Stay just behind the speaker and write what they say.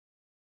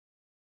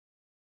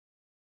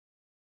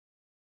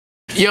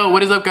Yo,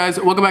 what is up, guys?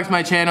 Welcome back to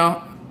my channel.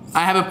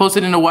 I haven't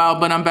posted in a while,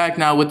 but I'm back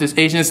now with this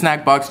Asian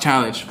snack box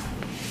challenge.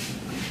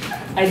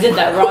 I did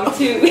that wrong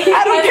too.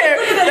 I don't care.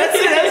 That's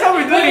it. That's how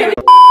we're doing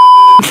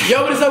it.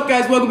 Yo, what is up,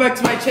 guys? Welcome back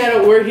to my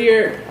channel. We're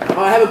here.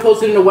 I haven't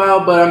posted in a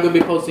while, but I'm gonna be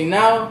posting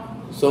now.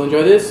 So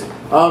enjoy this.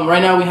 Right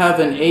now we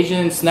have an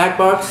Asian snack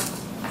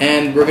box,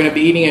 and we're gonna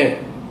be eating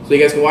it, so you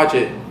guys can watch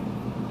it.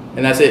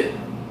 And that's it.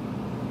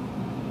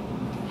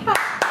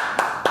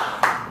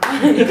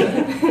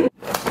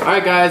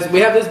 Alright guys,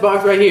 we have this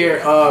box right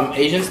here,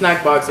 Asian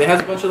snack box. It has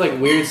a bunch of like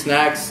weird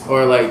snacks,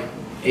 or like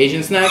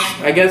Asian snacks,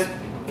 I guess.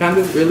 Kind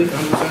of, really,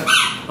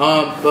 100%.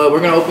 But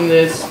we're gonna open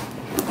this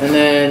and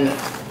then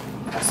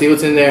see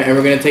what's in there, and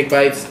we're gonna take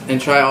bites and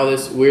try all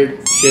this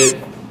weird shit.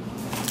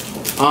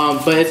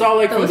 But it's all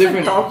like from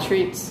different dog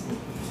treats.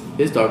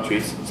 It's dog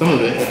treats, some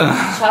of it.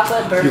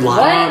 Chocolate burger. What?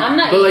 I'm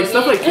not. But like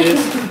stuff like this.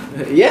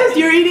 Yes,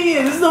 you're eating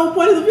it. This is the whole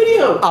point of the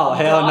video. Oh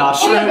hell no!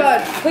 Oh my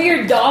god! Put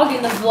your dog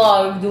in the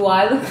vlog. Do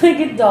I look like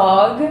a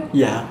dog?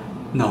 Yeah.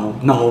 No.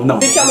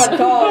 Bitch, I'm a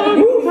dog.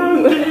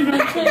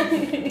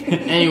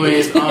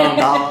 Anyways,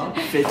 Dog,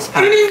 bitch.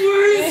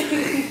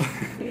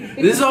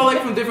 this is all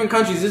like from different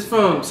countries. This is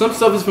from some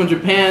stuff is from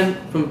Japan,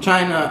 from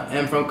China,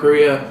 and from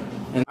Korea.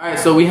 And all right,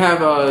 so we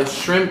have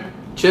shrimp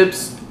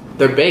chips.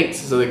 They're baked,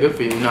 so they're good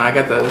for you. You know, I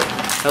got the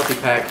healthy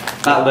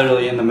pack. Not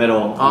literally in the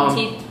middle.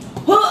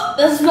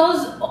 That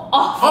smells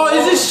awful. Oh,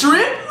 is it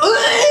shrimp?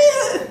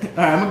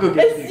 Alright, I'm gonna go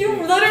get it. You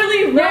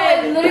literally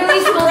read. It literally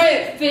smells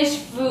like fish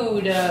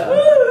food.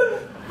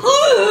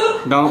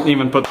 Don't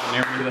even put that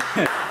near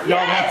me.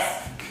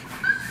 Yes.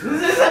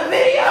 This is a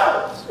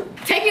video.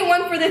 Taking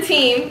one for the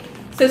team,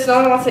 since no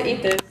one wants to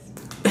eat this.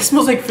 It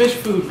smells like fish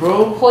food,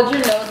 bro. Hold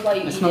your nose while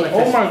you eat it.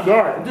 Oh my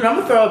god, dude, I'm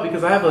gonna throw up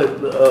because I have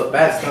a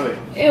bad stomach.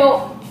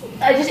 Ew.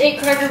 I just ate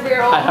Cracker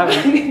Barrel. I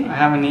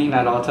haven't eaten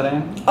at all today.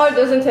 Oh, it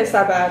doesn't taste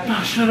that bad.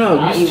 Oh, shut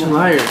up, you're such a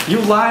liar. You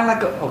lie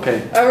like a okay.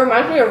 It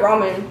reminds me of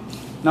ramen.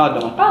 No, I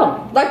don't.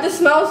 Oh, Like the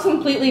smell is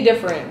completely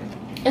different.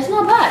 it's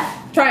not bad.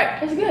 Try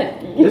it. It's good.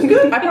 It's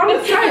good. I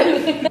promise. Try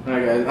it.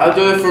 Alright guys, I'll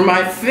do it for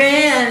my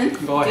fan.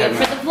 Go Do ahead, it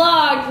for man. the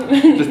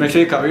vlog. Just make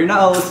sure you cover your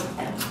nose.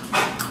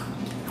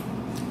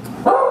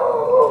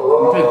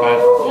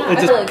 Yeah, I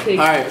just- really could.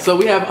 Alright, so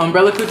we have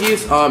umbrella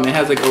cookies. It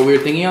has like a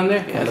weird thingy on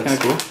there. Yeah, it's kind of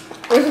cool.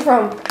 Where's it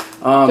from?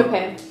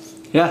 Japan.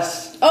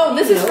 Yes. Oh,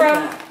 this is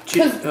from.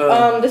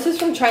 Cause this is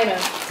from China.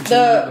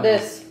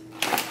 This.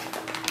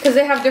 Cause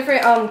they have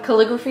different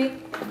calligraphy.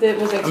 That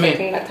was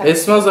expecting that type. It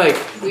smells like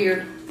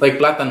Weird.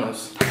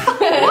 plátanos.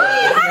 That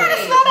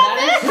is so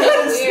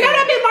weird.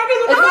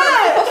 It's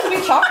supposed to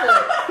be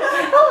chocolate.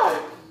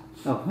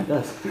 Oh, it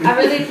does. I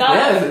really thought.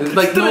 Yeah, it's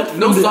like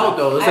no salt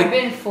though. It's I've like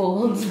been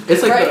fooled.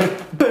 it's like.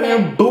 Right.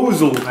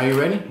 Bamboozled. Are you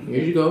ready?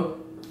 Here you go.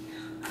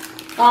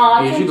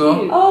 Aw, Here so you go.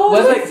 cute. Oh,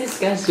 What's that's like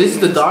disgusting. this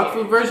is the dog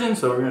food version,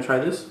 so we're gonna try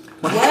this.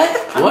 What?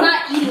 I'm What?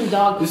 not eating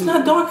dog food. It's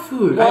not dog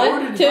food. I One,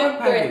 ordered the two, dog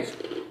package.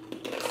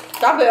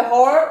 Stop it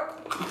hard.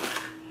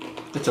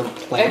 It's a It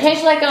plant.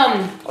 tastes like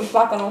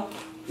Plátano.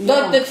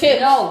 no. The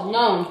chips.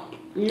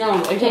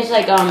 No. It tastes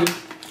like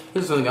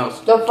This is something else.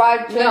 The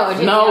fried chips. No, it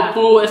tastes No, yeah.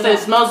 fool. It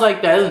smells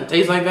like that. It doesn't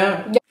taste like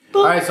that.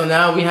 All right, so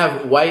now we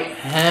have white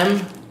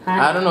ham.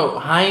 I don't know,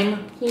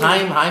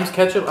 Heinz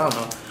ketchup. I don't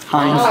know.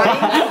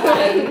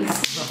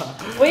 Heinz.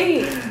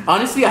 Wait.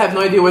 Honestly, I have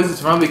no idea where this is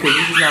from because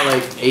this is not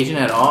like Asian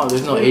at all.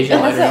 There's no Asian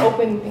It has an lettering.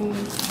 open thing.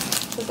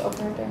 It's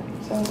open right there.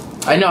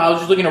 So. I know. I was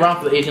just looking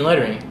around for the Asian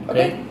lettering.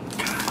 Okay.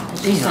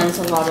 She sends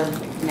a lot of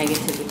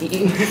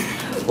negativity.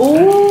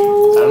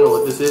 Ooh. I don't know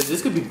what this is.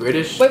 This could be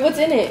British. Wait, what's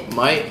in it?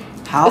 Might.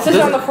 How? This is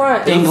on the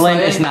front.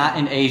 England is not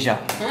in Asia.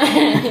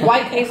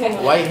 White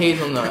hazelnut. White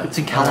hazelnut. It's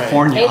in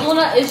California.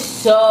 Hazelnut is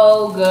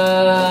so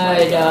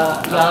good. Y'all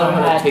I'm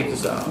gonna had take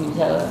this out.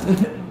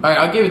 Nutella. All right,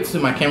 I'll give it to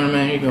my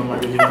cameraman. Here you go,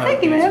 Marcus. You don't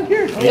have it.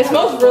 Here. It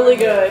smells really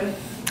good.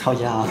 Oh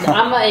yeah.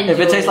 I'ma enjoy If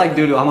it tastes like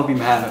doo-doo, I'm gonna be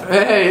mad.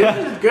 Hey,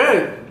 this is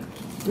good.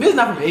 This is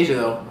not from Asia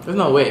though. There's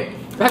no way.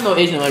 It has no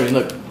Asian lettering.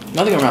 Look,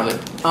 nothing around it.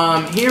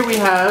 Here we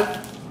have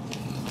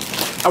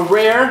a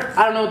rare.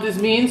 I don't know what this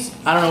means.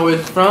 I don't know where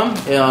it's from.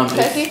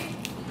 Pepsi?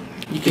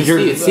 You can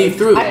see it, see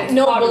through.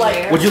 No, but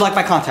like, Would you like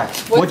my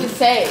contacts? what'd you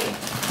say?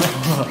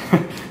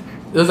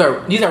 These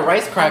are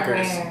rice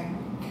crackers.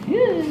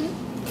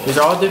 These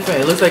are all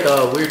different. It looks like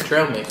a weird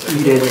trail mix. It's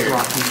Eat it, weird.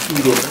 Rocky.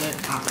 Eat it.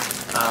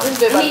 This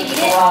bit Eat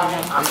it.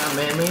 I'm not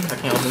manly. I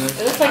can't open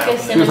this. It looks like a Alright,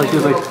 cinnamon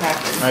Seriously. roll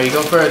cracker. Alright, you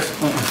go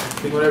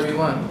first. Pick whatever you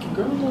want.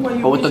 Girl, why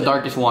you But with the pick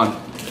darkest one.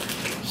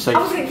 Safe.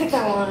 I was gonna pick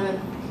that one. that?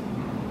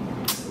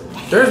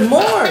 There's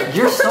more.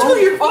 You're so.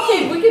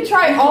 Okay, we can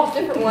try all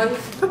different ones.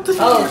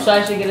 Oh, so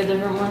I should get a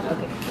different one?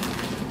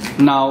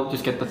 Okay. No,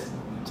 just get the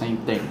same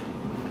thing.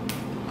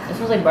 It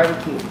smells like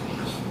barbecue.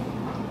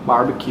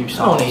 Barbecue I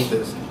sauce. don't eat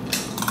this.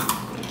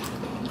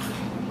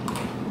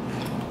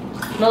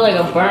 It smells like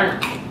a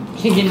burnt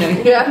chicken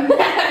nugget. Yeah.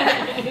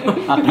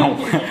 No.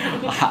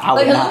 I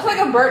Like would it not. looks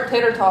like a burnt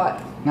tater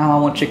tot. Now I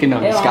want chicken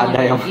nuggets. Ew, I'm not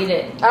Goddamn. gonna eat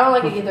it. I don't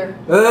like it either.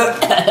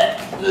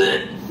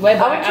 Wait,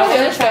 but I would try the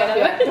other try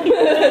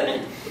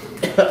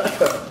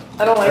stuff.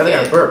 I don't I like think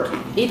I it. burped.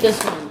 Eat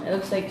this one. It It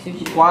looks like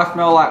sushi. Why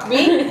smell like?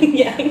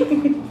 Me? Yeah.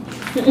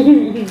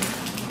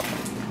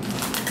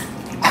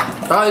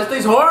 Oh, this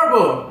thing's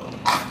horrible.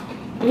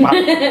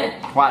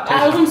 What That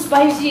tastes? wasn't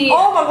spicy.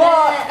 Oh my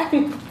god.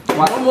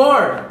 No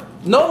more.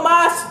 No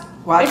mas.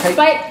 What It's, tastes?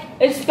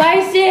 it's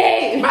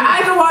spicy. My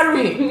eyes are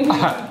watering.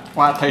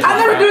 What tastes? I'm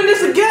never doing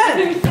this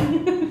again.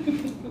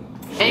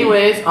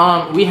 Anyways,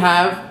 we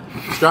have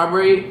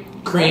strawberry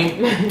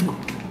cream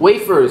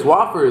wafers,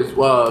 wafers,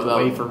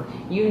 Wafer.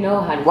 You know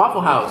how to.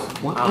 Waffle House.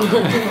 What?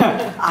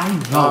 I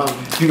know.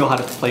 You know how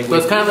to play So with.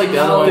 it's kind of like the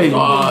other one.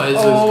 Oh,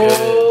 this is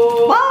good.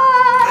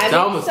 That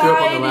almost threw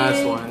up on the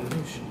last one.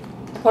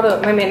 Hold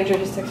up, my manager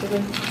just texted me.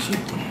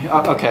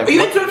 Okay. Are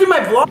you interrupting my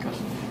vlog?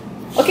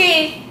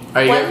 Okay.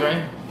 Are you guys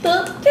ready?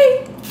 1, 2, 3.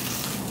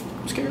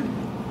 I'm scared.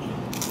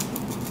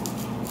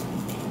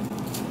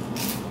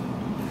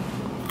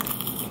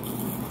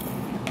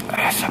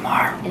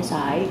 ASMR. It's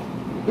alright.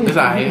 It's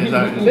alright. It's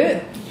alright.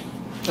 Good.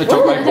 I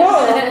took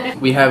my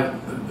We have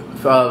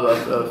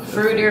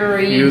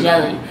Fruitery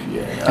jelly.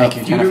 Thank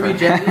you, Fruitery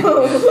Jennifer.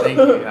 jelly. Yes, thank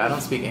you. I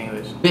don't speak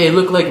English. They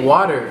look like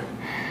water.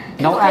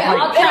 No, Okay, act I'll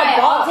like try it.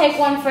 I'll take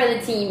one for the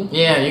team.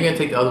 Yeah, you're gonna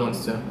take the other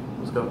ones too.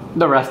 Let's go.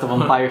 the rest of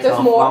them by There's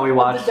yourself more while we of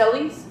watch. the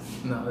jellies.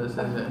 No, this is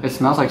it. It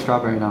smells like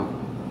strawberry now.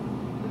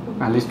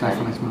 At least that's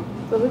what I smell.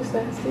 That looks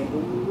nasty.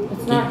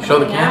 It's not Show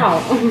the coming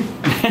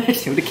camera. out.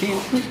 Shoot the can.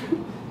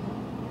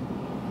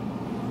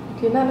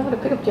 Do you not know how to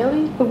pick up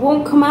jelly? It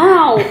won't come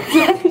out.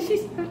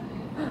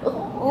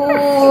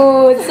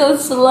 Oh, it's so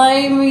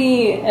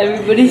slimy.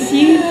 Everybody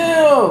see? Ew.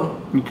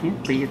 You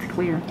can't see, it's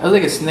clear. That was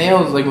like a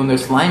snail's, like when they're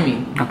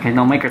slimy. Okay,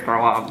 don't make her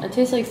throw up. It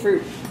tastes like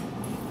fruit.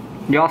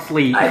 Y'all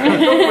sleep.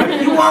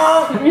 You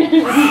want?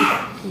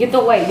 Get the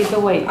weight. Get the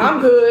weight. I'm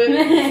good.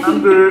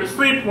 I'm good.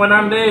 Sleep when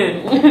I'm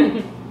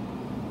dead.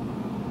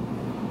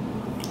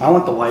 I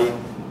want the white.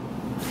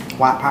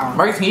 White power.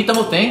 Marcus, can you eat the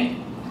whole thing?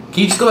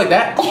 Can you just go like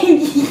that? Do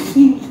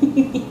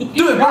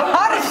it, bro.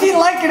 How did she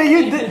like it?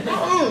 You did.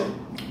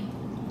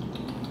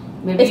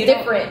 Maybe It's you don't-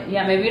 different.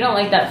 Yeah, maybe you don't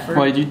like that fruit.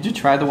 Wait, did you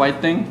try the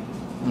white thing?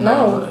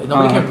 No.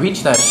 Nobody can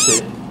reach that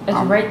shit. It's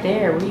right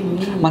there. What do you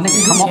mean? My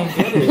nigga, come on.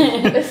 Can't get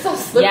it. It's so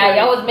slippery. Yeah,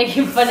 y'all was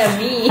making fun of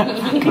me.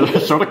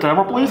 Show the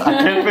camera, please. I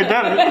can't even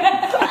get it.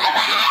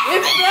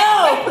 It's so.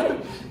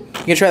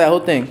 You can try that whole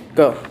thing.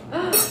 Go.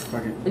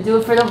 Do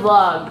it for the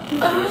vlog.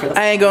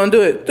 I ain't gonna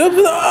do it. Do it for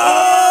the.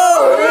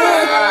 Oh!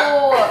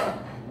 Oh.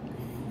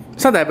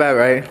 It's not that bad,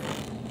 right?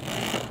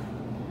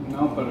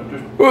 No, but it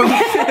just.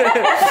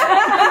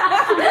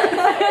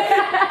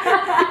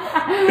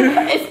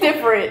 It's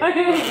different.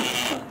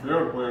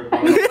 You're weird.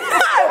 No,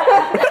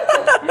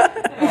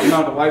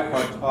 the white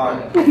part's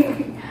hard.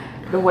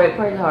 The white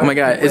part's hard. Oh my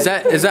god, is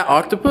that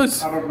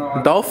octopus? I don't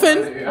know. Dolphin?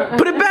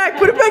 Put it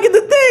back in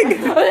the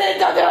thing!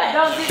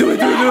 Don't do it.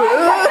 Do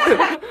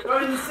it. Throw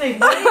it in the sink.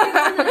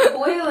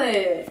 Boil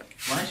it.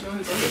 Why aren't you on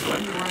the toilet? Why are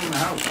you running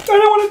out? I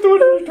don't want to do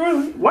it in the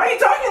toilet. Why are you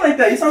talking like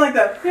that? You sound like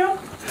that. Yeah.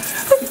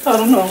 I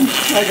don't know.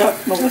 I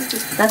got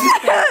molested. That's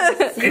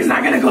disgusting. It's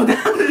not gonna go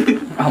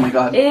down. Oh my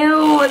god.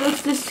 Ew, it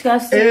looks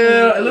disgusting.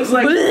 Ew, it looks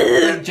like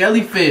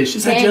jellyfish.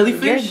 Is that Dang,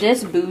 jellyfish? You're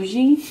this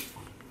bougie.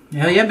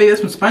 Hell yeah, baby,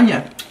 that's from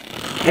España.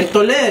 El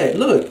Tole,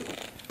 look.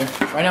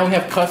 Right now we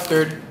have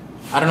custard.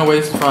 I don't know where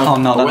this is from. Oh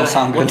no, that Or where doesn't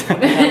sound what- good.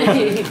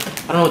 I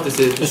don't know what this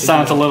is. This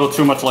sounds a little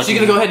too much like. She's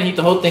gonna go ahead and eat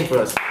the whole thing for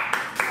us.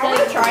 I want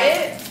to try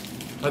it.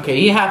 Okay,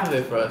 eat half of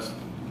it for us.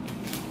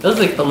 That looks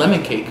like a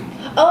lemon cake.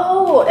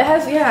 Oh, it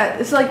has, yeah,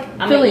 it's like I'm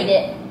gonna filling. eat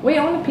it. Wait,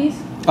 I want a piece.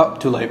 Oh,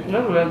 too late.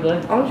 That's real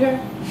good. I want to try.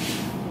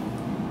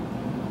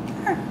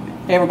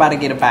 Everybody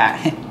get a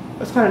bite.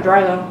 It's kind of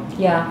dry though.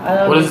 Yeah. I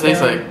love What does it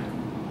taste like?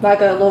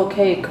 Like a little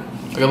cake.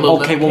 Like a little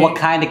Okay, lemon well, what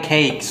cake? kind of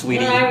cake,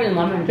 sweetie? Not even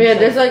lemon. Yeah,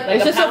 there's like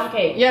it's a just pound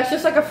cake. Yeah, it's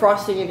just like a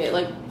frosting in it.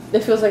 Like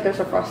it feels like there's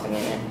a frosting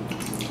in it.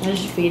 I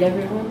just feed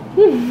everyone.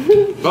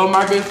 Go,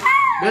 Marcus.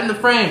 Get in the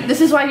frame.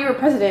 This is why you were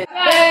president.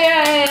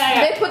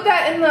 Yeah. They put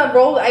that in the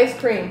rolled ice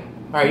cream.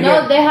 Alright, No,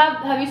 here. they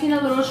have you seen the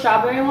little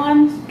strawberry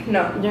ones?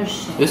 No. They're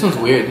so This one's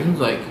weird. This one's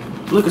like,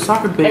 look, a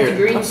soccer bear. That's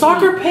green A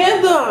soccer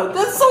panda.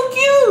 That's so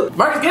cute.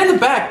 Marcus, get in the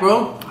back,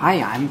 bro.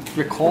 Hi, I'm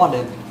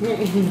recorded.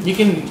 You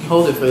can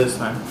hold it for this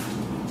time.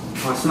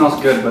 Oh, it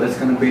smells good, but it's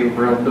gonna be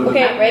real good.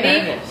 Okay,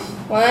 ready? nervous.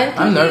 1, 2,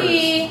 I'm nervous.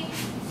 3.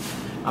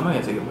 I'm not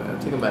gonna take a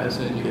bath. Take a bath as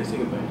soon as you guys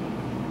take a bath.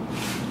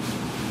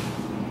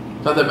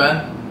 It's not that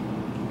bad.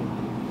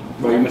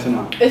 Bro, you're missing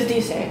out. It's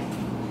decent.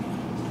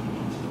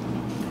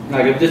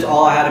 Like, if this is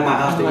all I had in my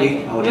house to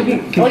eat, I would eat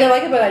it. Like I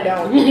like it, but I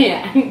don't.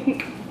 Yeah.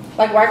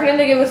 Like, why couldn't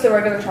they give us the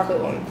regular chocolate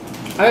one?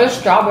 I got a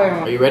strawberry Are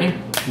one. you ready?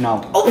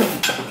 No.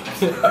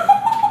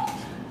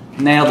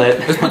 Nailed it.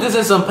 Let's put this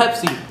in some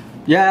Pepsi.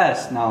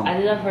 Yes, no. I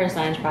did that for a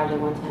science project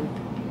one time.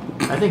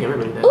 I think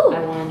everybody did. Ooh. I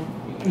won.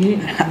 I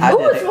Ooh,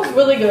 did it it. smells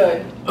really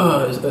good.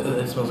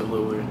 It smells a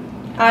little weird.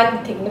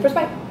 I'm taking the first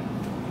bite.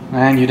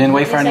 Man, you didn't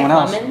wait for Tastes anyone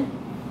like else. lemon.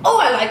 Oh,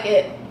 I like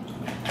it.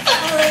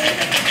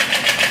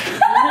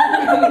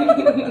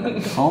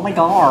 Oh my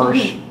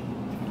gosh.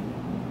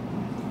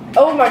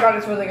 Oh my god,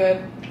 it's really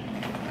good.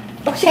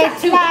 Oh, she got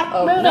two.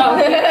 Oh. No.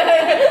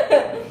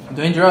 I'm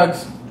doing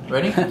drugs.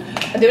 Ready?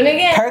 Doing it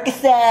again.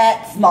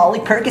 Percocets, Molly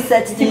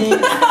Percocets, dude.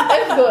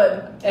 It's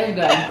good. It's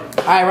good.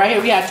 Alright, right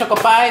here we have choco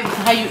pie. This is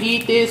how you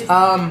eat this.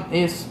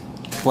 Is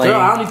Play. girl,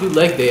 I only do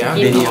leg day. I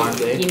don't do arm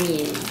day. Give me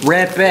it.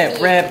 Rip it,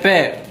 rip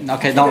it.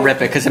 Okay, don't rip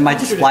it, because it might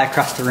just fly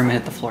across the room and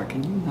hit the floor.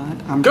 Can you not?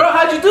 I'm Girl,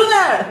 how'd you do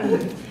that?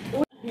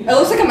 It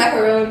looks like a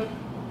macaroon.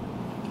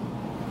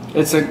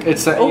 It's an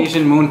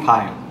Asian moon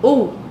pie.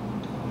 Ooh.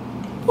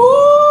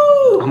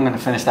 Woo! I'm gonna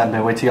finish that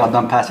bit. Wait till y'all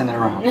done passing it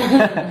around.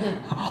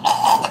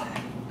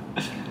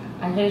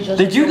 I think it's just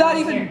Did you not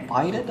here. even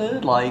bite it,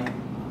 dude? Like,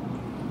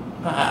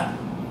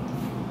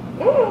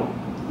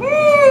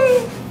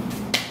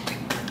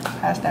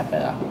 pass that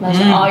bit out. That's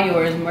all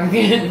yours,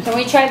 Morgan. Can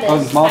we try this? Oh,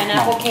 it's small,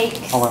 Pineapple small. cakes.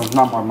 Oh, well, it's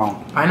not more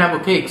mouth. Pineapple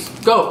cakes.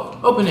 Go,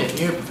 open it.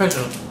 You're a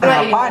professional.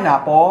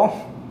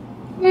 Pineapple.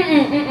 Yeah,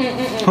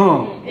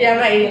 I'm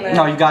not eating that.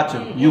 No, you got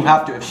to. You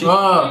have to. If she.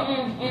 What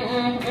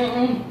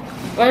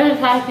is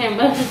happening?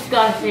 That's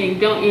disgusting.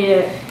 Don't eat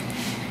it.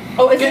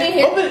 Oh, it's Get in it,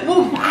 here. open it,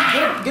 move.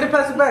 Get it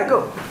past the back.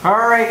 Go.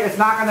 Hurry! It's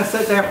not gonna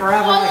sit there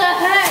forever. What the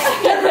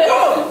heck?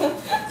 Go.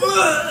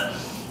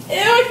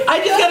 I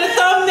just got a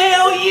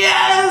thumbnail.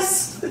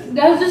 Yes.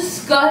 That's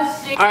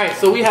disgusting. All right,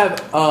 so we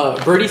have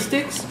birdie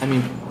sticks. I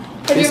mean,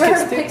 Have you ever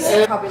heard of biscuit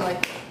Pixar? Probably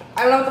like.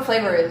 I don't know what the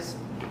flavor is.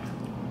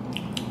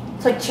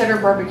 It's like cheddar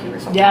barbecue or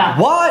something. Yeah.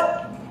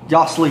 What?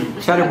 Y'all sleep.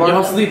 Cheddar bar.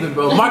 Y'all sleeping,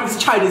 bro. Marcus,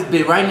 try this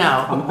bit right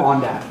now. I'm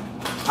on that.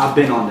 I've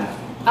been on that.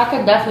 I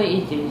could definitely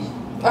eat these.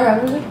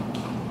 Alright, really?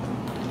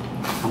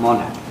 I'm on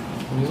that.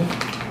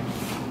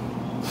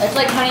 It's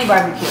like honey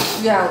barbecue.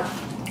 Yeah.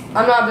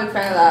 I'm not a big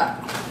fan of that.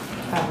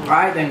 All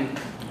right, then.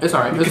 It's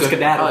all right. It's good. I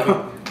Skedaddle. like it.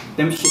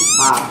 Them shit.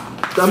 Wow.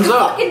 Thumbs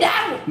up. Fucking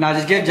down! Now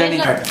just give Jenny.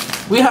 All All right.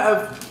 We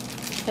have.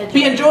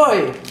 Be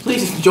enjoy.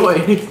 Please enjoy.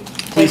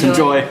 Please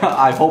enjoy.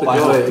 I hope. I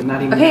Enjoy. hope.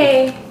 Not even.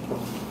 Okay.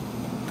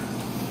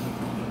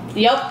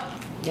 Yep.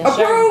 Yes,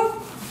 sir. Approve!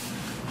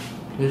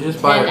 It's just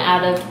 10 fire.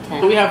 out of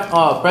 10. So we have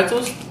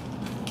pretzels.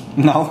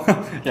 No.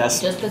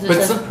 Yes. Just because it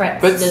Pretzel? says pretz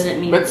Pretz- doesn't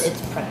mean pretz-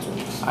 it's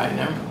pretzels. I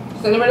never.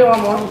 Does anybody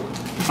want more?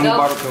 Honey Go.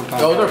 barbecue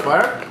kind. Those are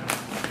fire.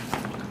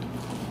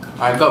 All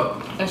right,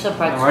 go. It's a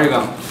pretzel. Where you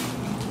go?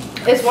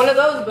 It's one of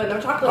those, but no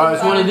chocolate. All right,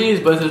 it's one of these,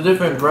 but it's a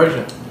different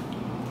version.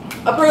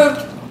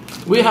 Approved.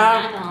 We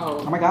have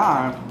Oh my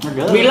god. We're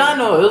good.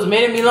 Milano. It was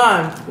made in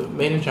Milan, but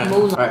made in China.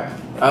 All Mulan. right.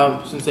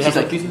 Since they have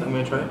She's like pieces, I'm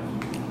gonna try it.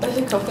 Is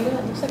it coconut?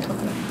 It looks like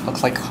coconut.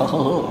 Looks like.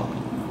 Oh.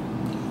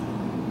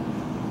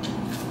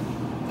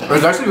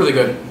 It's actually really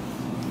good.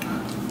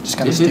 Just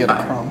gonna This is steal the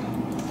fire. crumb.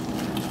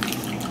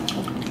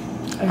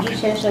 It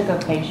just tastes like a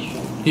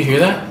pastry. Do you hear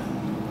that?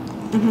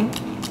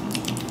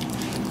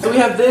 So we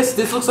have this.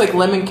 This looks like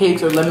lemon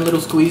cakes or lemon little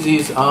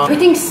squeezies.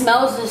 Everything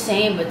smells the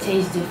same but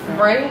tastes different.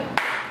 Right?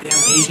 Damn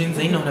Asians,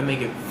 they know how to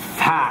make it.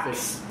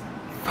 Facts.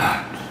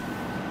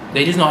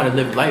 They just know how to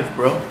live life,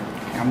 bro.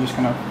 I'm just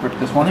gonna rip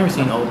this I've one. never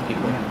seen old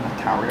people.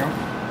 Tario.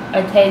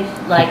 It tastes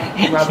like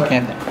rubber.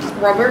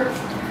 Rubber?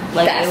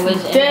 Like That's it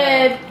was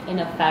dead. in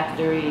a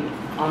factory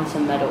on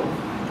some metal.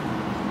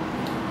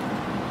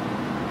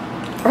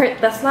 Alright,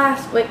 that's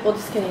last. Wait, well,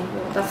 just kidding.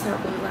 Well, that's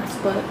not really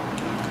last, but.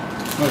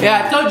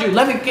 Yeah, I told you,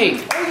 lemon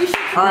cake. Oh, you should.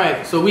 All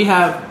right, so we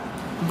have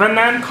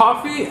banana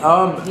coffee.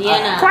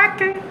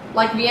 Vienna.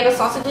 Like Vienna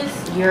sausages?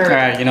 You're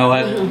Alright, you know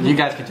what? You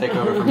guys can take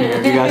over from here.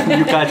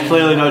 You guys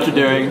clearly know what you're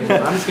doing.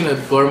 I'm just gonna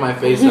blur my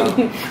face out.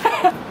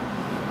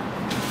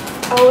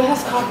 Oh, it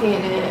has coffee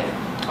in it.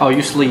 Oh,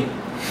 you sleep.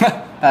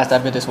 Pass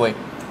that bit this way.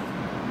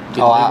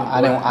 Oh,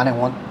 I didn't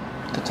want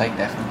to take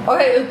that from you.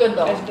 Okay, it's good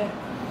though.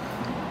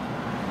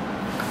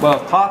 Well,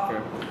 coffee.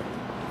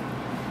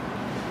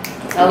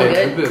 Oh,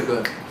 Okay, good.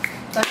 good.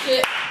 That's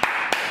it.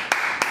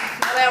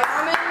 Smell that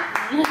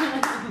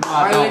ramen?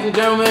 All right, ladies and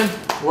gentlemen,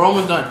 we're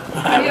almost done.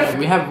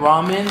 We have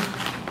ramen,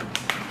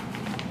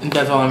 and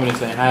that's all I'm gonna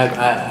say. I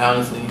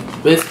honestly,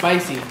 but it's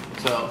spicy,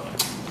 so.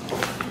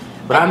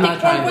 But I'm not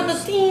trying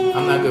this.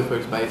 I'm not good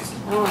for spice.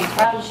 Oh my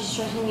god, she's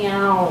stressing me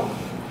out.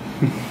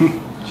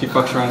 She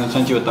fucks around and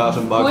sends you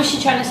 $1,000 Who is she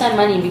trying to send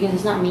money? Because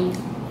it's not me.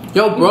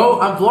 Yo, bro,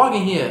 I'm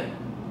vlogging here.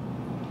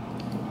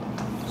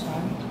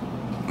 Sorry.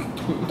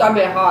 That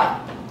bit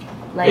hot.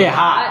 Like Yeah,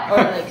 hot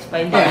or like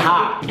spicy? Yeah,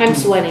 hot. I'm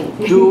sweating.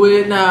 Do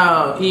it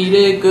now. Eat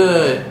it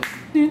good.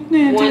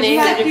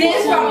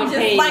 1-800-411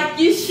 page. like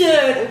you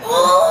should.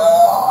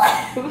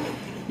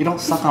 You don't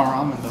suck on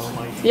ramen though,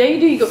 like. Yeah, you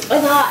do. You go. It's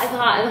hot, it's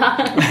hot, it's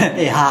hot.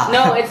 Hey, hot.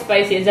 No, it's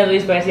spicy. It's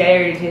definitely spicy. I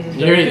already tasted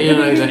You already, you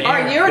know, the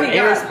Alright, you already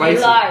air is got it. spicy.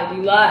 You lied,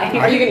 you lied.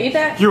 Are you gonna eat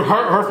that? You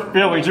hurt her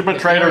feelings. You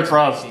betrayed her It's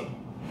trust. spicy.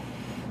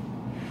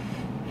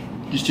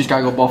 You just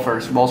gotta go ball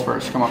first. Balls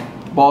first. Come on.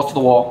 Balls to the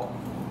wall.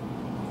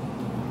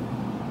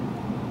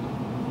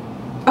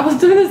 I was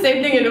doing the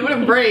same thing and it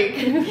wouldn't break.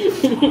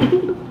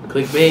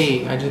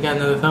 Clickbait. I just got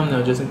another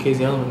thumbnail just in case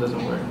the other one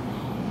doesn't work.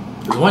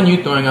 The one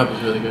you throwing up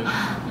is really good.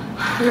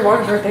 Your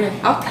water's right there.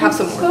 I'll have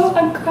some more.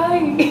 I'm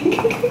crying.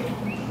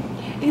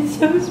 It's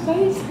so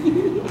spicy.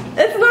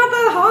 It's not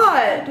that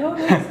hot. Don't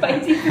like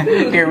spicy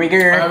food. Here we go.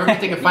 Alright, we're gonna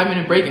take a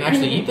 5-minute break and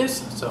actually eat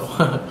this. So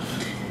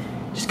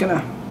Just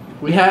gonna.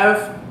 we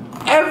have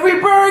every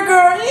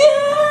burger.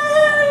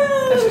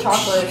 Yeah! It's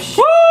chocolate.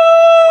 Woo!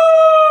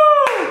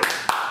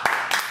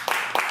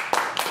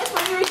 That's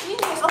my favorite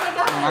sneakers. Oh my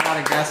god. I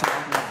gotta guess it.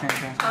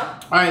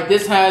 All right,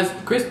 this has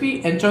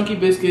crispy and chunky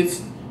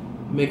biscuits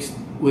mixed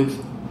with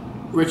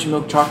rich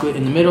milk chocolate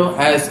in the middle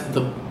as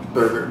the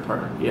burger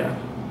part. Yeah,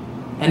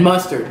 and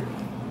mustard.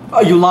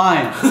 Oh, you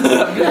lying. The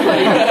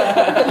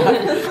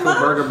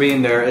burger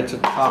being there, it's a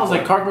Sounds chocolate.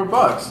 like cardboard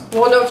box.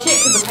 Well, no shit,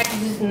 because the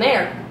package is in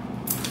there.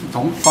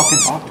 Don't fucking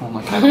talk to him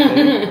like that.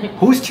 Baby.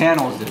 Whose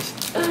channel is this?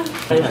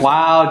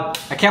 Wow.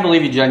 I can't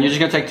believe you, Jen. You're just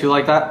gonna take two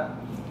like that?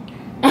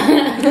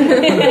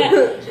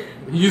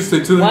 You used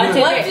to two. One, two,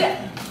 What? three.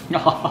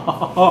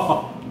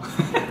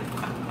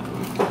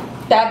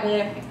 That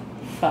big.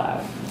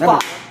 5. All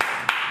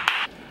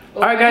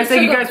right, guys.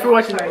 Thank you guys for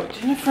watching.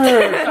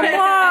 Jennifer, come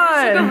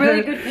on. A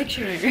really good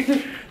picture.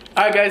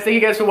 All right, guys. Thank you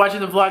guys for watching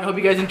the vlog. I hope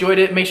you guys enjoyed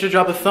it. Make sure to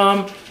drop a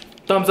thumbs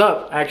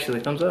up. Actually,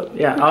 thumbs up.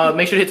 Yeah.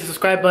 Make sure to hit the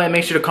subscribe button.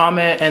 Make sure to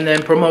comment and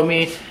then promote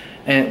me.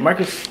 And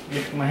Marcus,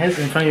 my head's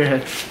in front of your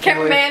head.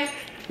 Cameraman.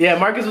 Yeah,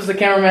 Marcus was the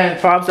cameraman.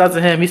 Props out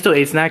to him. He still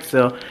ate snacks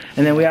still.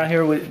 And then we out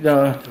here with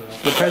the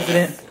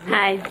president.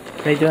 Hi.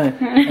 How you doing?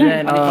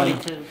 And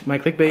then my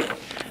clickbait.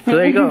 So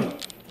there you go.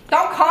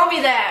 Don't call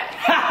me that.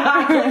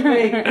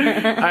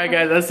 All right,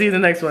 guys. I'll see you in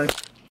the next one.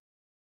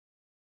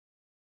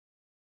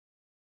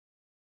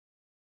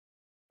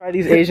 Try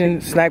these Asian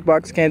snack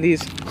box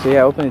candies. So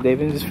yeah, open it,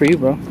 David. This is for you,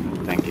 bro.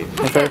 Thank you.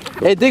 Okay.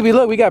 Hey, Digby,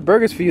 look, we got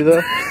burgers for you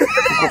though.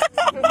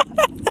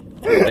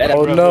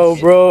 Oh no,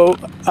 bro.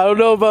 I don't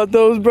know about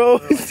those, bro.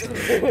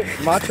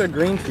 Matcha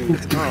green tea.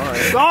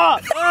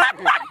 Stop!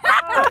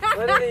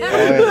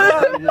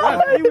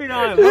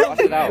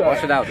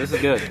 Wash it out. This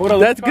is good.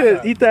 That's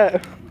good. Eat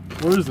that.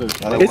 Where is it?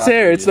 It's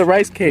there. It's the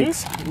rice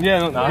cakes.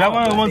 Yeah, that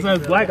one of the ones that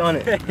has black on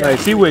it. Like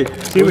seaweed.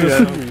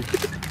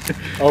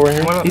 Oh, right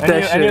here. Eat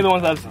that Any shit. of the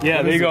ones that's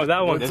yeah. There you go.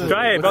 That one.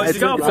 Try it, bro.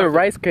 It's a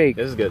rice cake.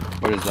 This is good.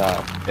 What is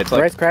that? It's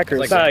Rice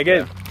crackers. It's not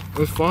good.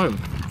 It's fun.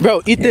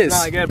 Bro, eat this.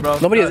 Not good, bro.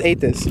 Nobody has ate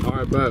this. All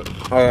right, bet.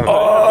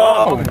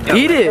 Oh,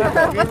 eat it.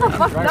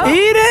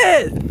 Eat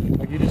it.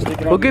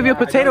 We'll give you a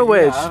potato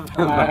wedge.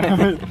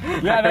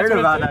 Yeah, I heard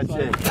about that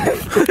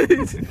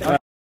shit.